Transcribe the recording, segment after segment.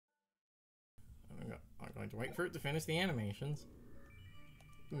going to wait for it to finish the animations.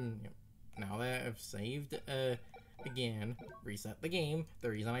 Yep. Now that I've saved, again, reset the game. The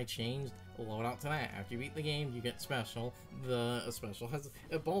reason I changed loadout to that, after you beat the game, you get special. The special has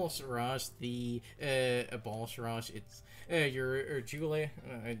a boss rush. The a boss rush, it's your Julia,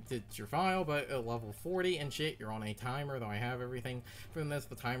 it's your file, but at level 40 and shit, you're on a timer, though I have everything from this.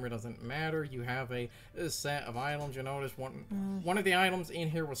 The timer doesn't matter. You have a set of items. You notice one of the items in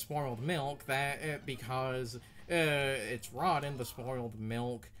here was spoiled milk. That because it's rotten, the spoiled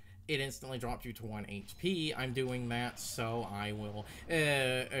milk, it instantly dropped you to 1 HP. I'm doing that so I will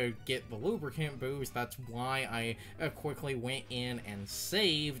get the lubricant boost. That's why I quickly went in and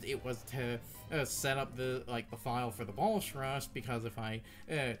saved. It was to set up the file for the boss rush, because if I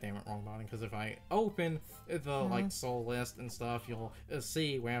damn it, wrong button, because if I open the soul list and stuff, you'll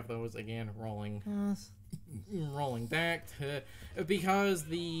see we have those again rolling back to, because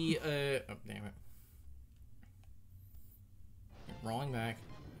the oh damn it, rolling back.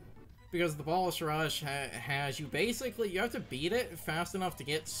 Because the boss rush has you basically, you have to beat it fast enough to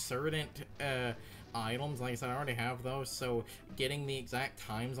get certain items. Like I said, I already have those, so getting the exact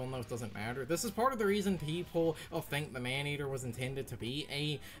times on those doesn't matter. This is part of the reason people think the Man-Eater was intended to be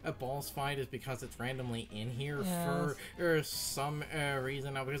a boss fight, is because it's randomly in here for some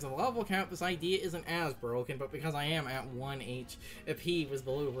reason. Now, because of the level cap, this idea isn't as broken, but because I am at 1 HP with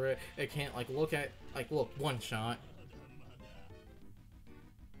the Lubra, I can't, look, one shot.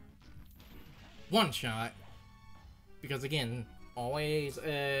 One shot, because again, always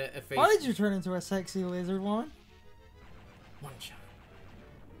a face. Why did you turn into a sexy lizard woman? One shot.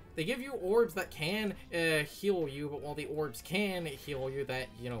 They give you orbs that can heal you, but while the orbs can heal you, that,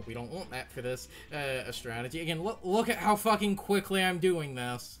 we don't want that for this strategy. Again, look at how fucking quickly I'm doing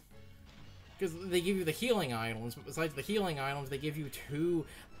this. Because they give you the healing items, but besides the healing items, they give you 2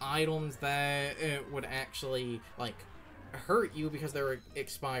 items that would actually, hurt you because they're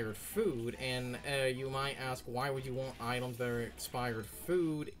expired food. And you might ask, why would you want items that are expired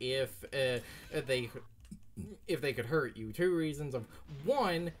food if they could hurt you? 2 reasons. Of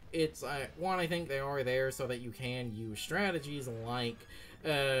one, it's one, I think they are there so that you can use strategies like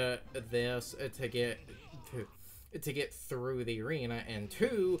this to get through the arena, and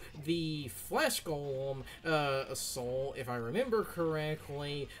 2, the flesh golem soul, if I remember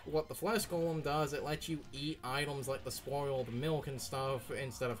correctly, what the flesh golem does, it lets you eat items like the spoiled milk and stuff.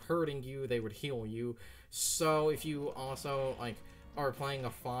 Instead of hurting you, they would heal you. So if you also are playing a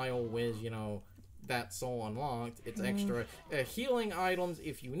file with that soul unlocked, it's extra healing items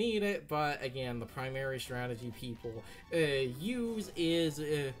if you need it. But again, the primary strategy people use is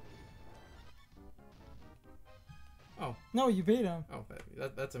oh. No, you beat him. Oh,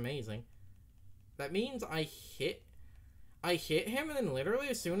 that's amazing. That means I hit him, and then literally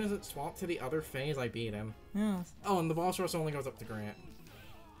as soon as it swapped to the other phase, I beat him. Yes. Oh, and the boss rush only goes up to Grant.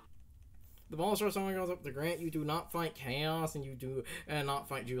 The boss rush only goes up to Grant. You do not fight Chaos, and you do not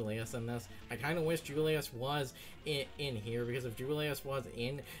fight Julius in this. I kind of wish Julius was in here, because if Julius was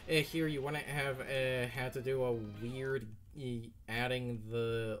in here, you wouldn't have had to do a weird adding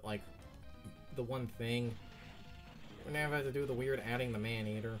the one thing. We never had to do the weird adding the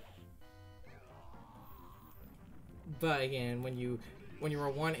Man-Eater. But again, when you're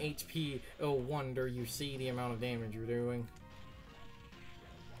a 1 HP wonder, you see the amount of damage you're doing.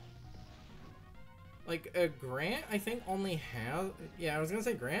 Grant, I think, only has... Yeah, I was gonna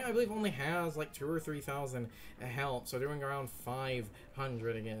say Grant, I believe, only has, 2,000 or 3,000 health, so doing around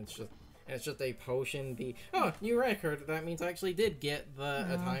 500 again, it's just a potion. Oh, new record. That means I actually did get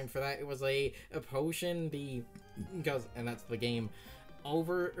the time for that. It was a potion. And that's the game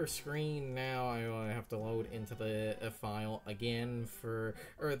over screen now. I have to load into the file again for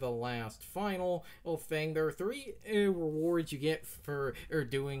the last final thing. There are 3 rewards you get for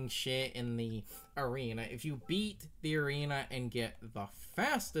doing shit in the arena. If you beat the arena and get the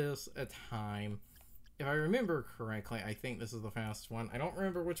fastest time, if I remember correctly, I think this is the fastest one. I don't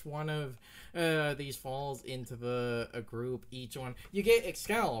remember which one of these falls into the group. Each one, you get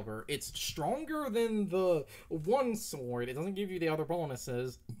Excalibur. It's stronger than the one sword. It doesn't give you the other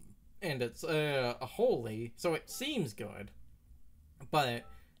bonuses, and it's a holy, so it seems good. But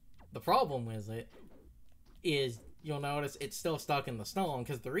the problem with it is, you'll notice it's still stuck in the stone,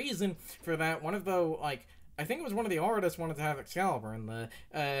 because the reason for that, one of the I think it was one of the artists wanted to have Excalibur in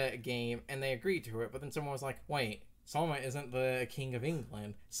the game, and they agreed to it, but then someone was like, wait, Soma isn't the King of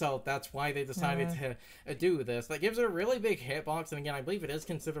England, so that's why they decided to do this. That gives it a really big hitbox, and again, I believe it is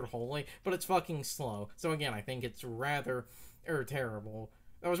considered holy, but it's fucking slow. So again, I think it's rather terrible.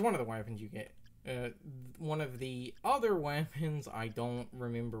 That was one of the weapons you get. One of the other weapons, I don't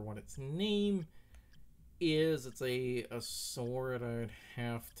remember what its name is. It's a sword. I'd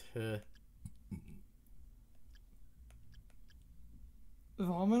have to...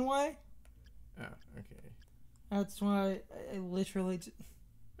 Volman Way? Oh, okay. That's why I literally...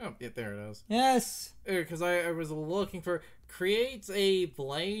 Oh, yeah, there it is. Yes! Because I was looking for... Creates a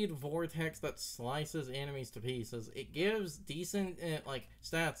blade vortex that slices enemies to pieces. It gives decent, like,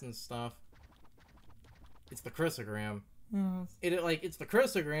 stats and stuff. It's the chrysogram. Yes. It's the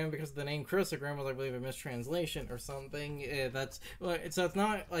chrysogram because the name chrysogram was, I believe, a mistranslation or something. So it's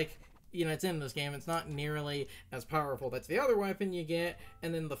not, like... You know, it's in this game. It's not nearly as powerful. That's the other weapon you get.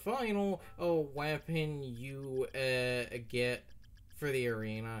 And then the final weapon you get for the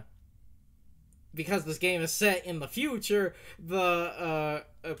arena. Because this game is set in the future, the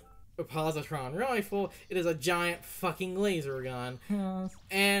positron rifle, it is a giant fucking laser gun. Yes.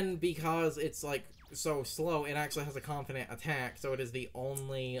 And because it's, like, so slow, it actually has a confident attack. So it is the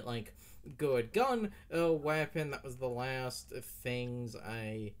only, like, good gun weapon. That was the last things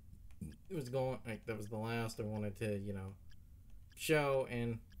I... that was the last I wanted to, you know, show,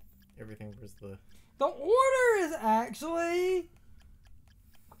 and everything was the... The Order is actually...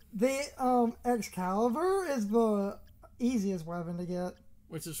 The, Excalibur is the easiest weapon to get.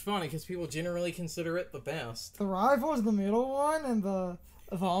 Which is funny, because people generally consider it the best. The rifle is the middle one, and the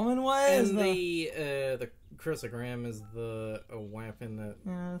Volman Way is the chrysogram is the weapon that...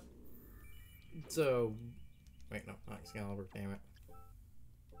 Yes. So... Wait, no, not Excalibur, damn it.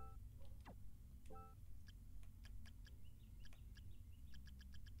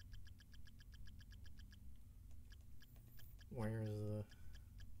 Where's the...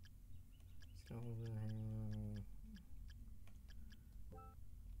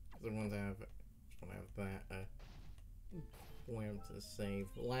 The ones I have... Just want to have that, poem to save.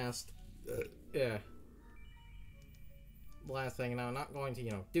 Last... yeah. Last thing, now I'm not going to,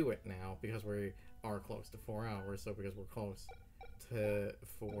 you know, do it now, because we are close to 4 hours, so because we're close to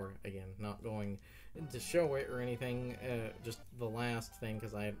 4, again, not going to show it or anything, just the last thing,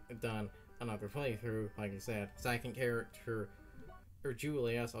 because I had done another playthrough, like I said, second character, or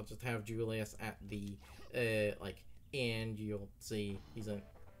Julius. I'll just have Julius at the, like, end. You'll see he's a...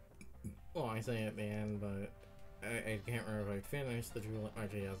 Well, I say at the end, but I can't remember if I finished the Julius...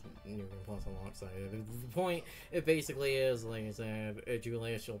 Actually, he has New Game Plus alongside it. The point, it basically is, like I said,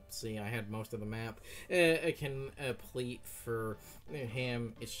 Julius, you'll see I had most of the map I can complete for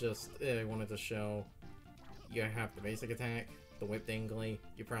him. It's just, I wanted to show you have the basic attack, the whip dingly,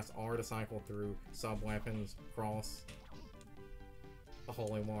 you press R to cycle through sub-weapons, cross, a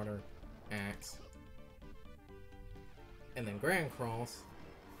holy water, axe, and then grand cross.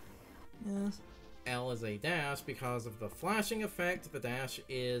 Yes. L is a dash because of the flashing effect. The dash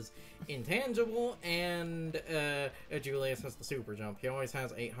is intangible, and Julius has the super jump. He always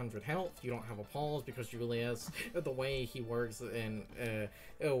has 800 health. You don't have a pause because Julius, the way he works, and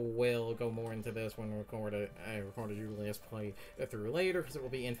will go more into this when we record a Julius play through later, because it will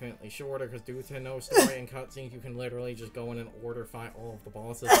be infinitely shorter, because due to no story and cutscenes, you can literally just go in an order, fight all of the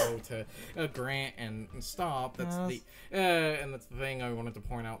bosses, go to Grant, and stop. That's and that's the thing I wanted to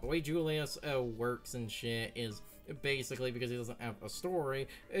point out. The way Julius works and shit is basically because he doesn't have a story.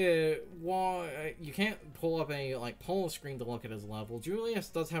 While you can't pull up a pole screen to look at his level, Julius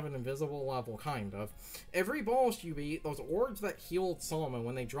does have an invisible level, kind of. Every boss you beat, those orbs that healed Solomon,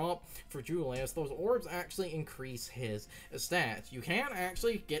 when they drop for Julius, those orbs actually increase his stats. You can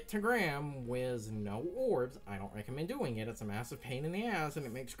actually get to Graham with no orbs. I don't recommend doing it. It's a massive pain in the ass, and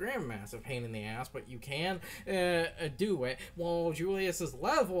it makes Graham a massive pain in the ass, but you can do it. While Julius's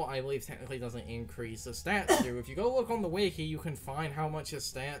level, I believe, technically doesn't increase the stats do. If you go look on the wiki, you can find how much his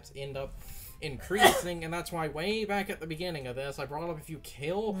stats end up increasing, and that's why way back at the beginning of this, I brought up if you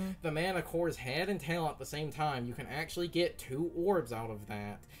kill the mana core's head and tail at the same time, you can actually get 2 orbs out of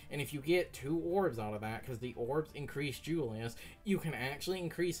that. And if you get 2 orbs out of that, because the orbs increase Julius, you can actually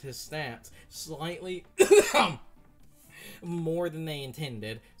increase his stats slightly more than they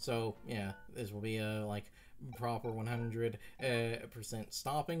intended. So yeah, this will be a proper 100%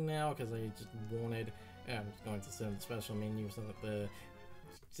 stopping now, because I just wanted... I'm just going to send a special menu so that the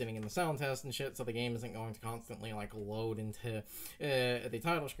sitting in the sound test and shit, so the game isn't going to constantly load into the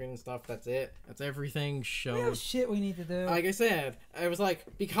title screen and stuff. That's it. That's everything. Show. We have shit we need to do. Like I said, I was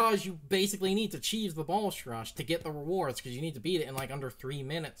because you basically need to achieve the boss rush to get the rewards, because you need to beat it in under 3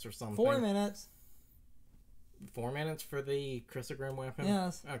 minutes or something. 4 minutes. 4 minutes for the chrysogram weapon?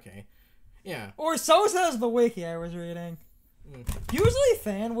 Yes. Okay. Yeah. Or so says the wiki I was reading. Usually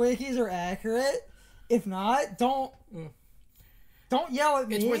fan wikis are accurate. If not, don't... Don't yell at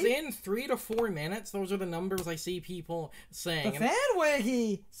me. It's within 3 to 4 minutes. Those are the numbers I see people saying. The fan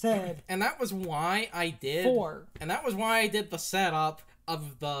wiki said. And that was why I did. 4. And that was why I did the setup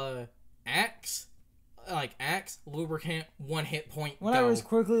of the axe, lubricant, 1 hit point. When I was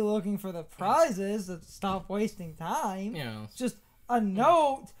quickly looking for the prizes to stop wasting time. Yeah. Just a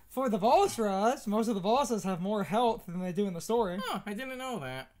note for the boss rush. Most of the bosses have more health than they do in the story. Oh, I didn't know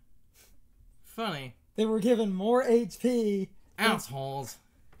that. Funny. They were given more HP. Assholes.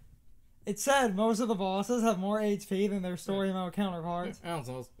 It said most of the bosses have more HP than their story mode counterparts.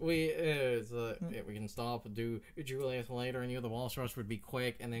 Assholes. We can stop and do Julius later, and the boss rush would be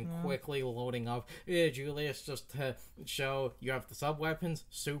quick, and then quickly loading up Julius just to show you have the sub weapons,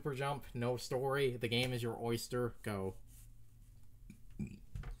 super jump, no story. The game is your oyster. Go.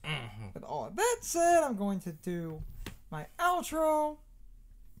 With all of that said, I'm going to do my outro.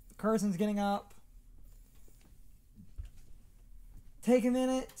 The curtain's getting up. Take a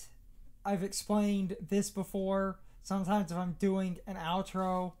minute. I've explained this before. Sometimes if I'm doing an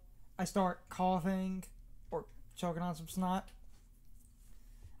outro, I start coughing or choking on some snot.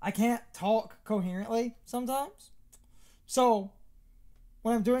 I can't talk coherently sometimes. So,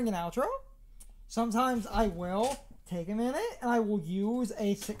 when I'm doing an outro, sometimes I will take a minute and I will use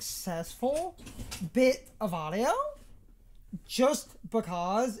a successful bit of audio just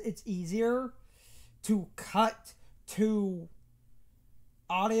because it's easier to cut to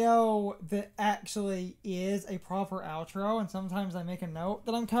audio that actually is a proper outro, and sometimes I make a note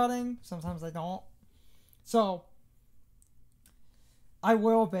that I'm cutting, sometimes I don't. So I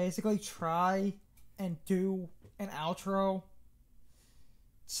will basically try and do an outro.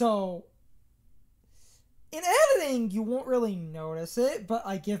 So in editing, you won't really notice it, but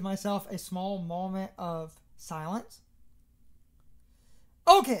I give myself a small moment of silence.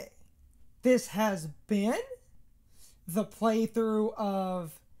 Okay, this has been the playthrough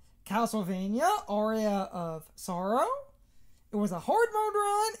of Castlevania, Aria of Sorrow. It was a hard mode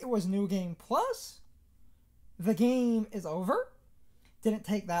run. It was New Game Plus. The game is over. Didn't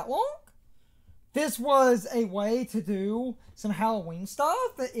take that long. This was a way to do some Halloween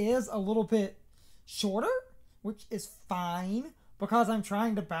stuff that is a little bit shorter, which is fine because I'm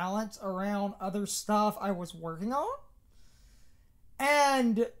trying to balance around other stuff I was working on.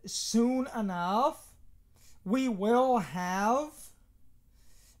 And soon enough, we will have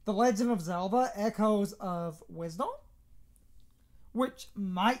The Legend of Zelda Echoes of Wisdom, which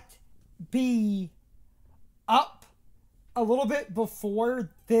might be up a little bit before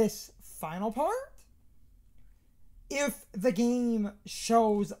this final part. If the game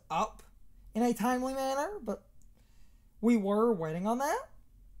shows up in a timely manner, but we were waiting on that.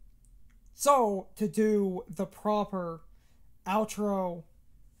 So, to do the proper outro,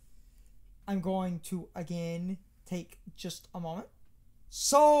 I'm going to, again, take just a moment.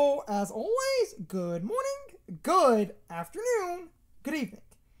 So, as always, good morning, good afternoon, good evening,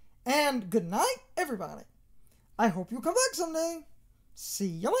 and good night, everybody. I hope you come back someday. See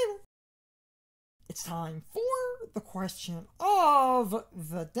you later. It's time for the question of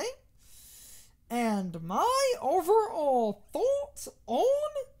the day and my overall thoughts on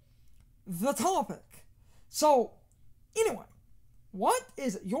the topic. So, anyway, what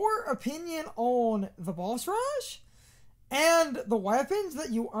is your opinion on the boss rush and the weapons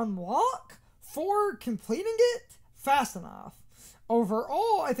that you unlock for completing it fast enough?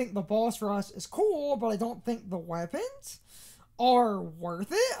 Overall, I think the boss rush is cool, but I don't think the weapons are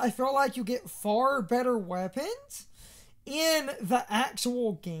worth it. I feel like you get far better weapons in the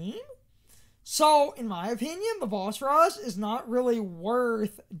actual game. So, in my opinion, the boss rush is not really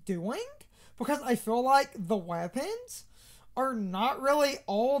worth doing because I feel like the weapons are not really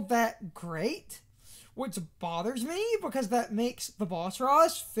all that great, which bothers me because that makes the boss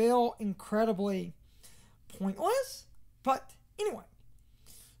rush feel incredibly pointless. But anyway,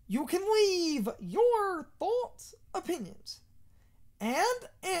 you can leave your thoughts, opinions, and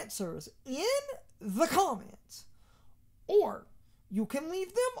answers in the comments, or you can leave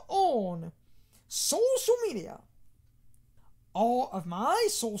them on social media. All of my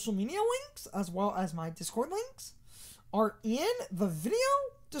social media links, as well as my Discord links, are in the video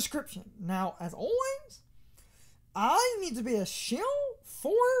description. Now, as always, I need to be a shill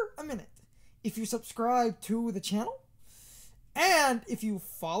for a minute. If you subscribe to the channel, and if you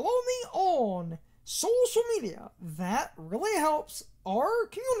follow me on social media, that really helps our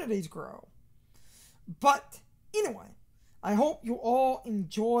communities grow. But anyway, I hope you all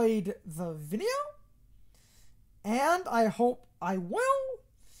enjoyed the video, and I hope I will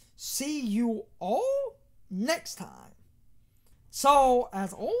see you all next time. So,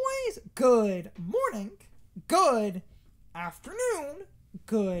 as always, good morning, good afternoon,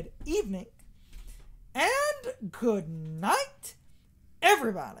 good evening, and good night,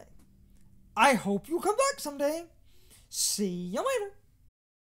 everybody. I hope you come back someday. See you later.